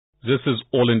This is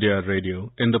All India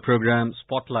Radio. In the program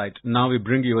Spotlight, now we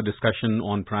bring you a discussion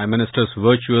on Prime Minister's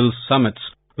virtual summits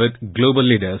with global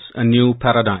leaders, a new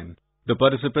paradigm. The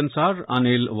participants are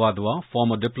Anil Wadhwa,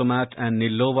 former diplomat, and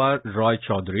Nilovar Roy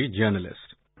Chaudhary, journalist.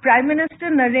 Prime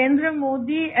Minister Narendra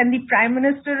Modi and the Prime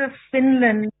Minister of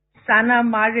Finland, Sanna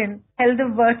Marin, held a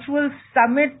virtual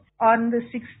summit on the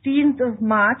 16th of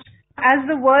March. As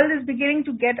the world is beginning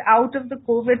to get out of the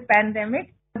COVID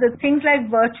pandemic, the things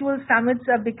like virtual summits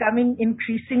are becoming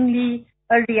increasingly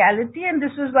a reality, and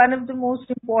this was one of the most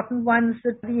important ones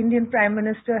that the Indian Prime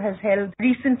Minister has held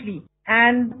recently.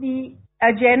 And the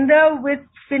agenda with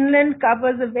Finland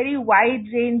covers a very wide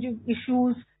range of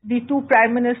issues. The two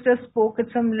Prime Ministers spoke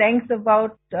at some length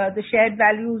about the shared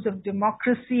values of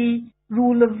democracy,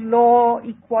 rule of law,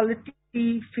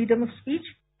 equality, freedom of speech,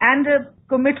 and a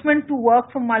commitment to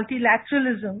work for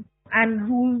multilateralism and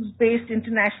rules-based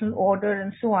international order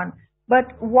and so on. But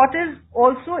what is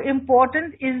also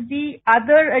important is the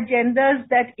other agendas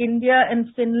that India and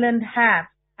Finland have.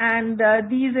 And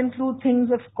these include things,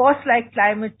 of course, like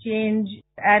climate change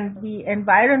and the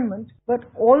environment, but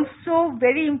also,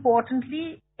 very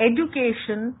importantly,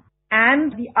 education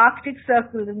and the Arctic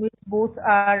Circle, in which both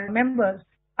are members.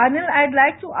 Anil, I'd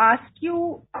like to ask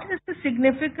you, what is the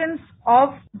significance of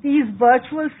these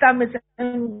virtual summits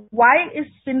and why is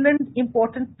Finland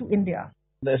important to India?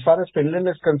 As far as Finland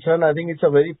is concerned, I think it's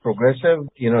a very progressive,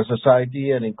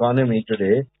 society and economy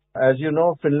today. As you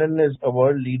know, Finland is a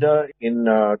world leader in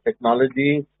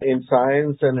technology, in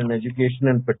science and in education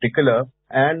in particular.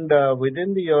 And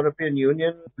within the European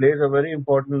Union plays a very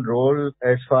important role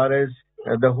as far as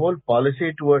the whole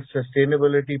policy towards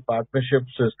sustainability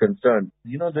partnerships is concerned.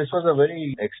 This was a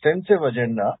very extensive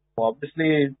agenda.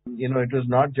 Obviously, it was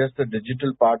not just a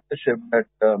digital partnership that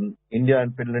India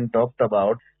and Finland talked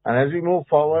about. And as we move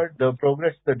forward,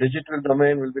 the digital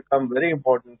domain will become very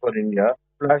important for India.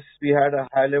 Plus, we had a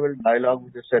high-level dialogue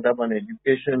which was set up on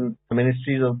education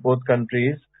ministries of both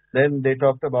countries. Then they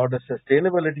talked about a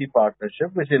sustainability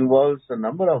partnership, which involves a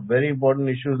number of very important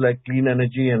issues like clean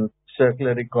energy and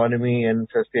circular economy and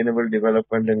sustainable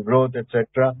development and growth,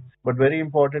 etc. But very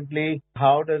importantly,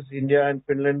 how does India and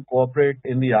Finland cooperate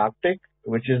in the Arctic,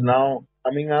 which is now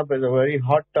coming up as a very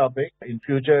hot topic. In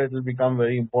future, it will become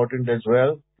very important as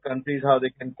well. Countries, how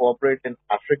they can cooperate in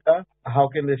Africa, how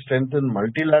can they strengthen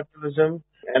multilateralism,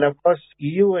 and of course,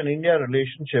 EU and India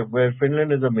relationship, where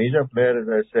Finland is a major player, as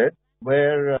I said,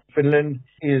 where Finland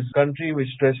is a country which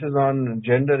stresses on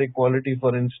gender equality,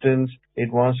 for instance.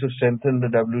 It wants to strengthen the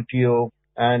WTO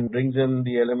and brings in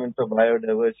the element of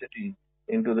biodiversity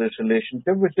into this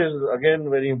relationship, which is again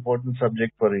very important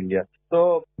subject for India.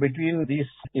 So between these,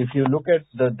 if you look at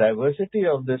the diversity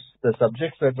of the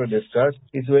subjects that were discussed,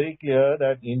 it's very clear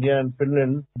that India and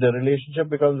Finland, the relationship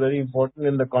becomes very important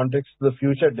in the context of the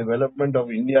future development of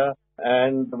India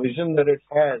and the vision that it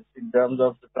has in terms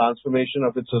of the transformation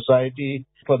of its society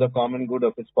for the common good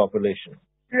of its population.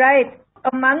 Right.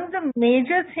 Among the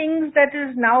major things that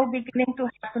is now beginning to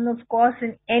happen, of course,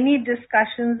 in any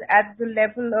discussions at the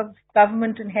level of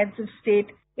government and heads of state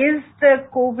is the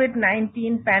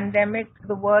COVID-19 pandemic,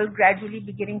 the world gradually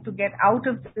beginning to get out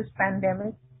of this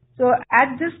pandemic. So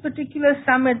at this particular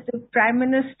summit, the Prime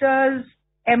Ministers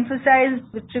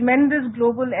emphasized the tremendous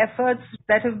global efforts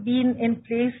that have been in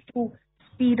place to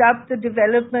speed up the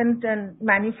development and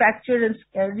manufacture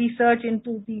and research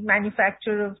into the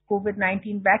manufacture of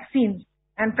COVID-19 vaccines.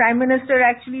 And Prime Minister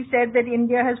actually said that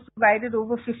India has provided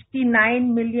over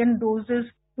 59 million doses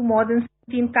to more than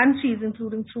 17 countries,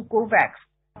 including through COVAX.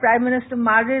 Prime Minister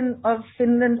Marin of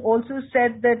Finland also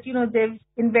said that, they've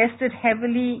invested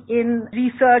heavily in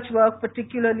research work,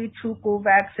 particularly through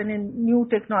COVAX and in new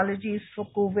technologies for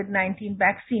COVID-19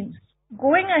 vaccines.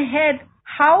 Going ahead,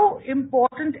 how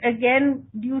important, again,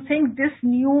 do you think this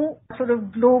new sort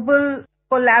of global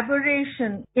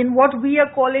collaboration in what we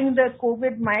are calling the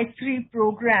COVID Maitri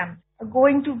program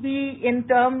going to be in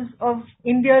terms of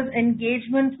India's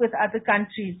engagement with other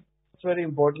countries? It's very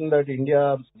important that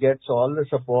India gets all the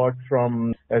support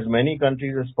from as many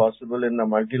countries as possible in the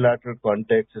multilateral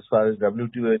context as far as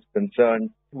WTO is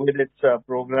concerned with its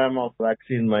program of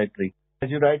Vaccine Maitri. As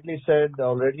you rightly said,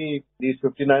 already these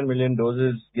 59 million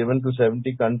doses given to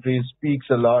 70 countries speaks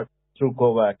a lot through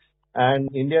COVAX.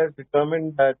 And India is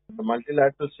determined that the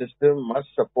multilateral system must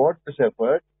support this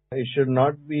effort. It should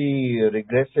not be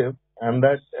regressive, and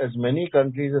that as many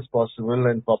countries as possible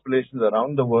and populations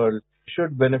around the world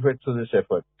should benefit through this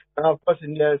effort. Now, of course,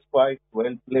 India is quite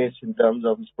well placed in terms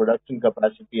of its production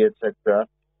capacity, etc.,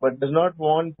 but does not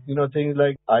want, things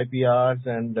like IPRs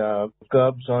and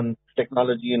curbs on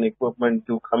technology and equipment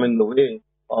to come in the way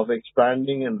of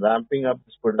expanding and ramping up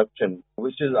this production,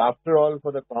 which is, after all,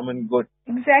 for the common good.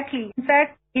 Exactly. In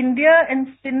fact, India and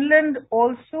Finland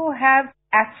also have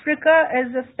Africa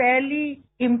as a fairly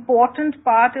important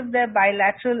part of their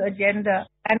bilateral agenda.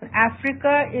 And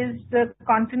Africa is the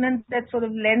continent that sort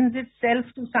of lends itself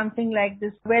to something like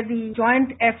this, where the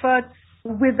joint efforts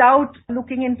without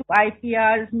looking into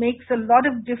IPRs makes a lot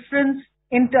of difference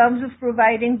in terms of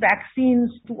providing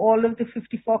vaccines to all of the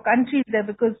 54 countries there,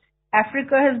 because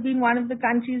Africa has been one of the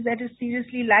countries that is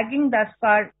seriously lagging thus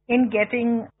far in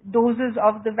getting doses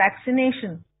of the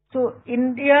vaccination. So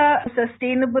India,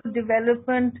 sustainable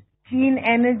development, clean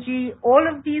energy, all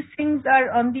of these things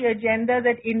are on the agenda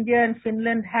that India and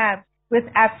Finland have, with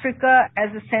Africa as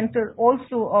a center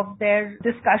also of their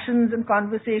discussions and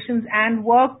conversations and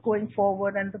work going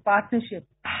forward and the partnership.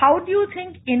 How do you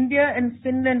think India and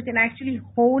Finland can actually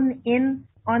hone in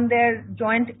on their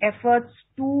joint efforts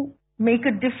to make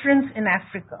a difference in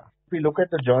Africa? If we look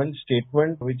at the joint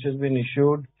statement which has been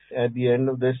issued at the end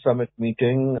of this summit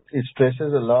meeting, it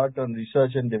stresses a lot on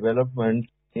research and development,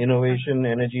 innovation,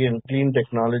 energy and clean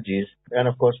technologies, and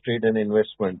of course trade and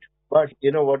investment. But,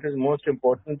 what is most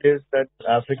important is that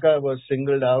Africa was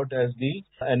singled out as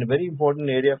and a very important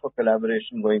area for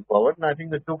collaboration going forward. And I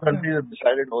think the two countries have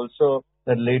decided also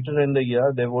that later in the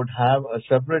year they would have a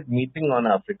separate meeting on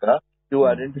Africa to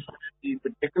identify the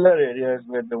particular areas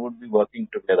where they would be working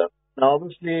together. Now,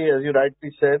 obviously, as you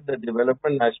rightly said, the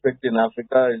development aspect in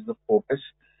Africa is the focus.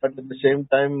 But at the same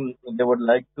time, they would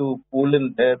like to pool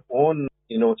in their own,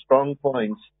 strong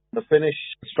points. The Finnish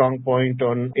strong point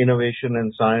on innovation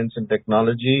and science and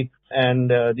technology, and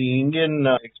the Indian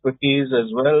expertise as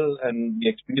well, and the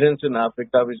experience in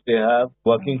Africa which they have,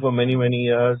 working for many, many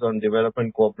years on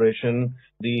development cooperation,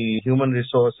 the human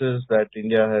resources that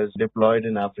India has deployed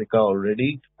in Africa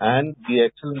already, and the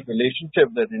excellent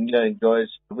relationship that India enjoys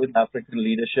with African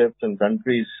leaderships and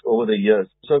countries over the years.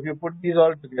 So if you put these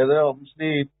all together,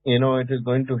 obviously, it is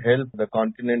going to help the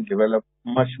continent develop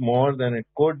much more than it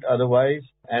could otherwise.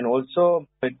 And also,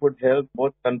 it would help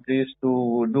both countries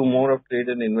to do more of trade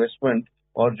and investment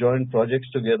or joint projects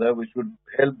together, which would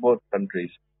help both countries.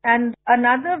 And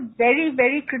another very,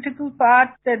 very critical part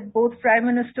that both Prime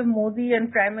Minister Modi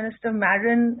and Prime Minister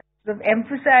Marin have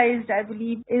emphasized, I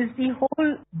believe, is the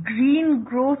whole green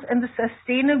growth and the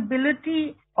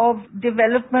sustainability of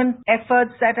development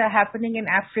efforts that are happening in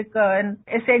Africa, and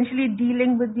essentially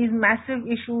dealing with these massive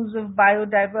issues of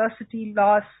biodiversity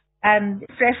loss and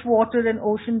freshwater and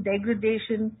ocean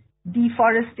degradation,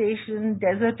 deforestation,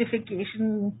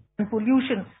 desertification, and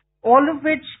pollution. All of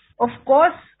which, of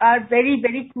course, are very,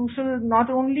 very crucial not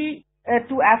only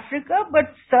to Africa,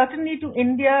 but certainly to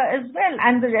India as well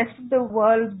and the rest of the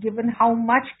world, given how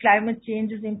much climate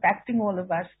change is impacting all of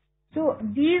us. So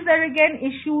these are again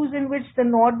issues in which the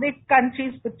Nordic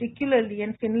countries particularly,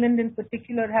 and Finland in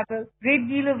particular, have a great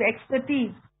deal of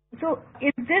expertise. So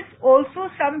is this also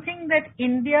something that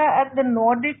India at the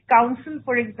Nordic Council,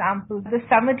 for example, the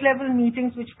summit level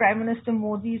meetings which Prime Minister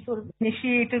Modi sort of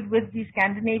initiated with the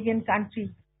Scandinavian countries,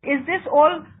 is this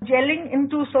all gelling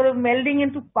into, sort of melding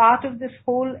into part of this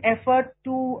whole effort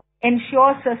to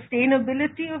ensure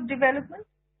sustainability of development?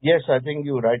 Yes, I think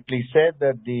you rightly said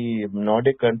that the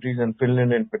Nordic countries and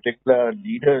Finland in particular are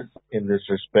leaders in this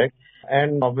respect.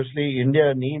 And obviously,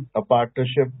 India needs a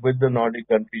partnership with the Nordic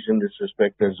countries in this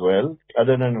respect as well,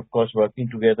 other than, of course, working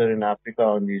together in Africa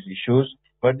on these issues.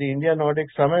 But the India-Nordic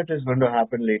Summit is going to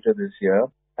happen later this year.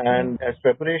 And as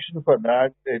preparation for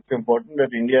that, it's important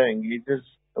that India engages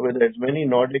with as many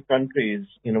Nordic countries,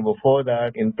 before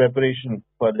that, in preparation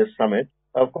for this summit.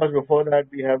 Of course, before that,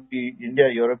 we have the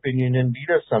India-European Union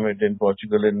Leaders Summit in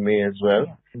Portugal in May as well.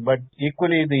 But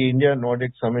equally, the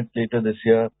India-Nordic Summit later this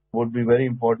year would be very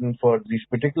important for these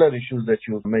particular issues that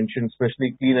you mentioned,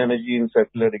 especially clean energy and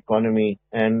circular economy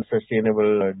and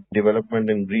sustainable development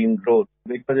and green growth.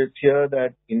 Because it's here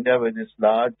that India, with its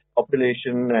large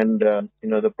population and,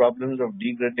 the problems of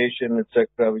degradation,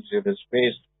 etc., which it has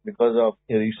faced because of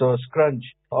a resource crunch,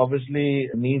 obviously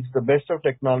needs the best of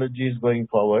technologies going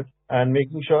forward, and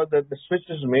making sure that the switch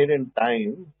is made in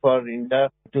time for India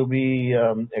to be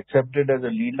accepted as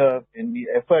a leader in the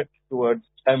effort towards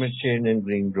climate change and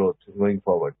green growth going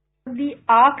forward. The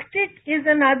Arctic is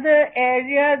another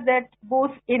area that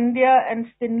both India and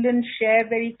Finland share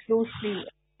very closely.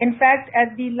 In fact,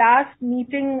 at the last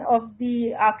meeting of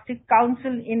the Arctic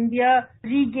Council, India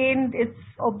regained its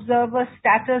observer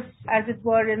status, as it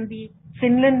were, in the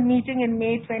Finland meeting in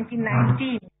May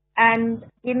 2019. And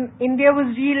India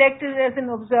was re-elected as an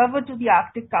observer to the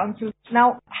Arctic Council.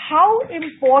 Now, how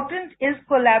important is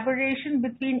collaboration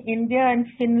between India and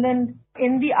Finland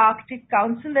in the Arctic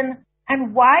Council, and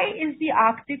And why is the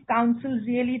Arctic Council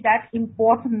really that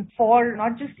important for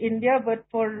not just India, but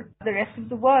for the rest of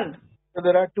the world? So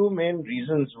there are two main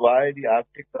reasons why the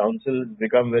Arctic Council has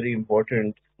become very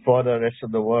important for the rest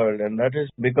of the world, and that is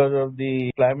because of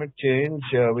the climate change,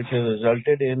 which has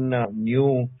resulted in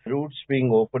new routes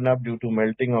being opened up due to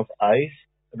melting of ice.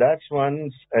 That's one,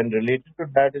 and related to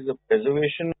that is the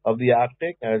preservation of the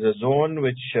Arctic as a zone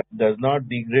which does not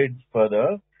degrade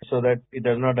further, so that it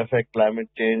does not affect climate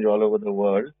change all over the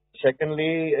world.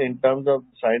 Secondly, in terms of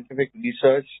scientific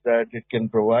research that it can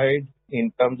provide,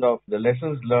 in terms of the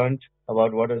lessons learned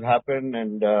about what has happened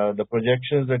and the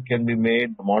projections that can be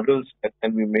made, the models that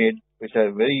can be made, which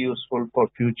are very useful for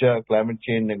future climate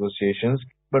change negotiations.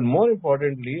 But more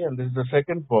importantly, and this is the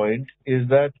second point, is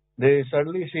that there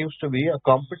suddenly seems to be a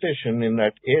competition in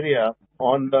that area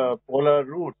on the polar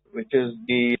route, which is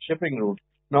the shipping route.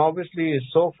 Now, obviously,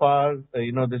 so far,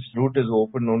 this route is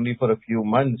open only for a few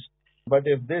months. But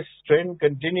if this trend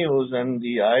continues and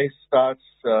the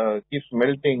ice keeps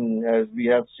melting, as we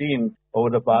have seen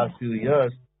over the past few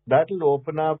years, that will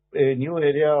open up a new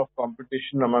area of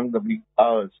competition among the big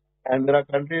powers. And there are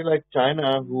countries like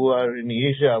China who are in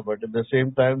Asia, but at the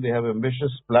same time, they have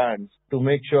ambitious plans to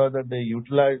make sure that they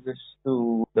utilize this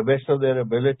to the best of their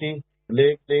ability,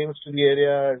 lay claims to the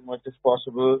area as much as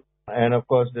possible. And of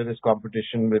course, there is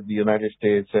competition with the United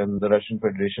States and the Russian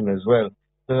Federation as well.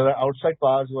 There are outside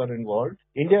powers who are involved.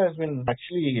 India has been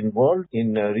actually involved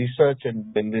in research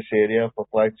in this area for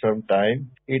quite some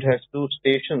time. It has 2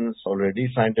 stations already,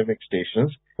 scientific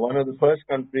stations. One of the first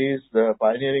countries, the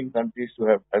pioneering countries to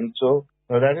have done so.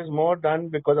 Now, that is more done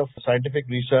because of scientific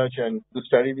research and to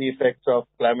study the effects of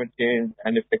climate change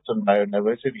and effects on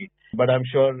biodiversity. But I'm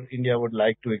sure India would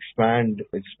like to expand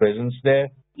its presence there.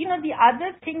 The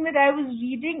other thing that I was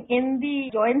reading in the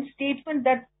joint statement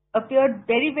that appeared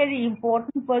very, very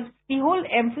important was the whole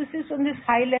emphasis on this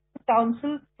high-level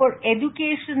council for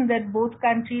education that both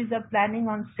countries are planning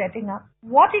on setting up.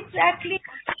 What exactly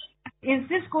is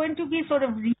this going to be, sort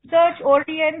of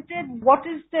research-oriented? What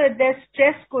is their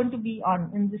stress going to be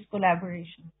on in this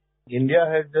collaboration? India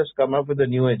has just come up with a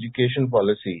new education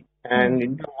policy, and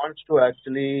India wants to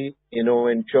actually,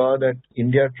 ensure that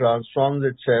India transforms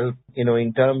itself,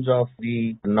 in terms of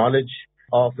the knowledge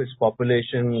of its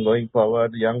population going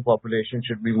forward. The young population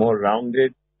should be more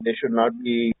rounded. They should not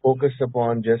be focused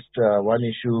upon just one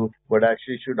issue, but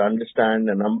actually should understand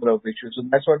a number of issues. So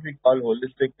that's what we call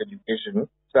holistic education,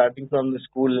 starting from the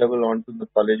school level on to the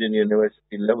college and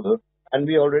university level. And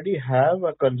we already have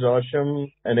a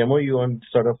consortium, an MOU on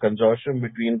sort of consortium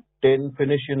between 10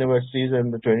 Finnish universities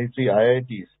and the 23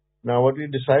 IITs. Now, what we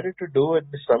decided to do at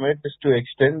the summit is to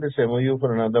extend this MOU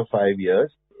for another 5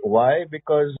 years. Why?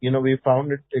 Because, we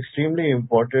found it extremely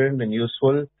important and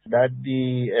useful that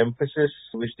the emphasis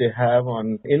which they have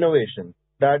on innovation,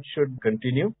 that should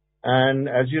continue. And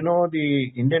as you know,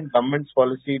 the Indian government's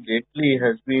policy lately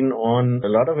has been on a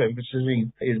lot of emphasis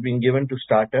is being given to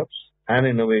startups and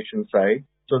innovation side,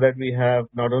 so that we have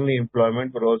not only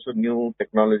employment but also new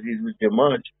technologies which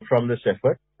emerge from this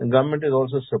effort. The government is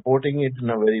also supporting it in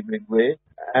a very big way.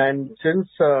 And since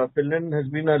Finland has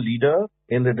been a leader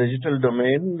in the digital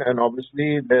domain, and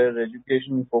obviously their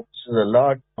education focuses a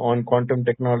lot on quantum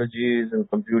technologies and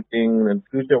computing and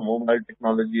future mobile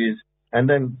technologies, and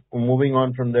then moving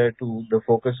on from there to the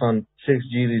focus on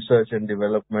 6G research and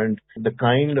development, the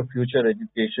kind of future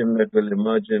education that will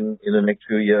emerge in the next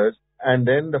few years, and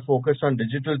then the focus on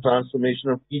digital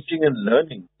transformation of teaching and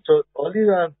learning. So all these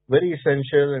are very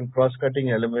essential and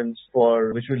cross-cutting elements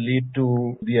which will lead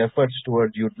to the efforts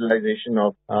towards utilization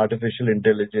of artificial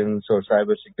intelligence or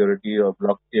cybersecurity or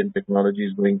blockchain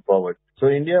technologies going forward. So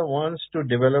India wants to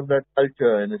develop that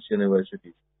culture in its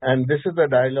universities. And this is the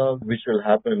dialogue which will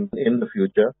happen in the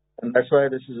future. And that's why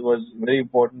this was very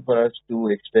important for us to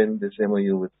extend this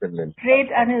MOU with Finland. Great,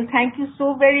 Anil. Thank you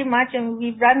so very much. And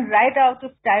we've run right out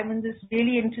of time in this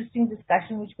really interesting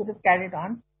discussion which could have carried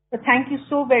on. But thank you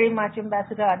so very much,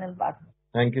 Ambassador Anil Wadhwa.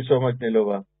 Thank you so much,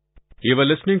 Nilova. You were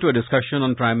listening to a discussion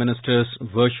on Prime Minister's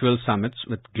virtual summits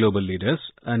with global leaders,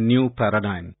 a new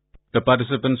paradigm. The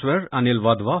participants were Anil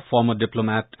Wadhwa, former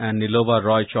diplomat, and Nilova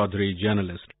Roy Chaudhary,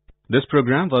 journalist. This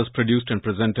program was produced and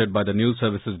presented by the News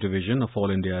Services Division of All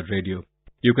India Radio.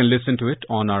 You can listen to it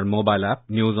on our mobile app,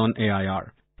 News on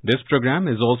AIR. This program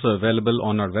is also available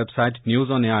on our website,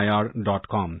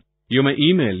 newsonair.com. You may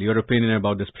email your opinion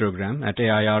about this program at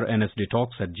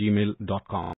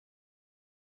airnsdtalks@gmail.com.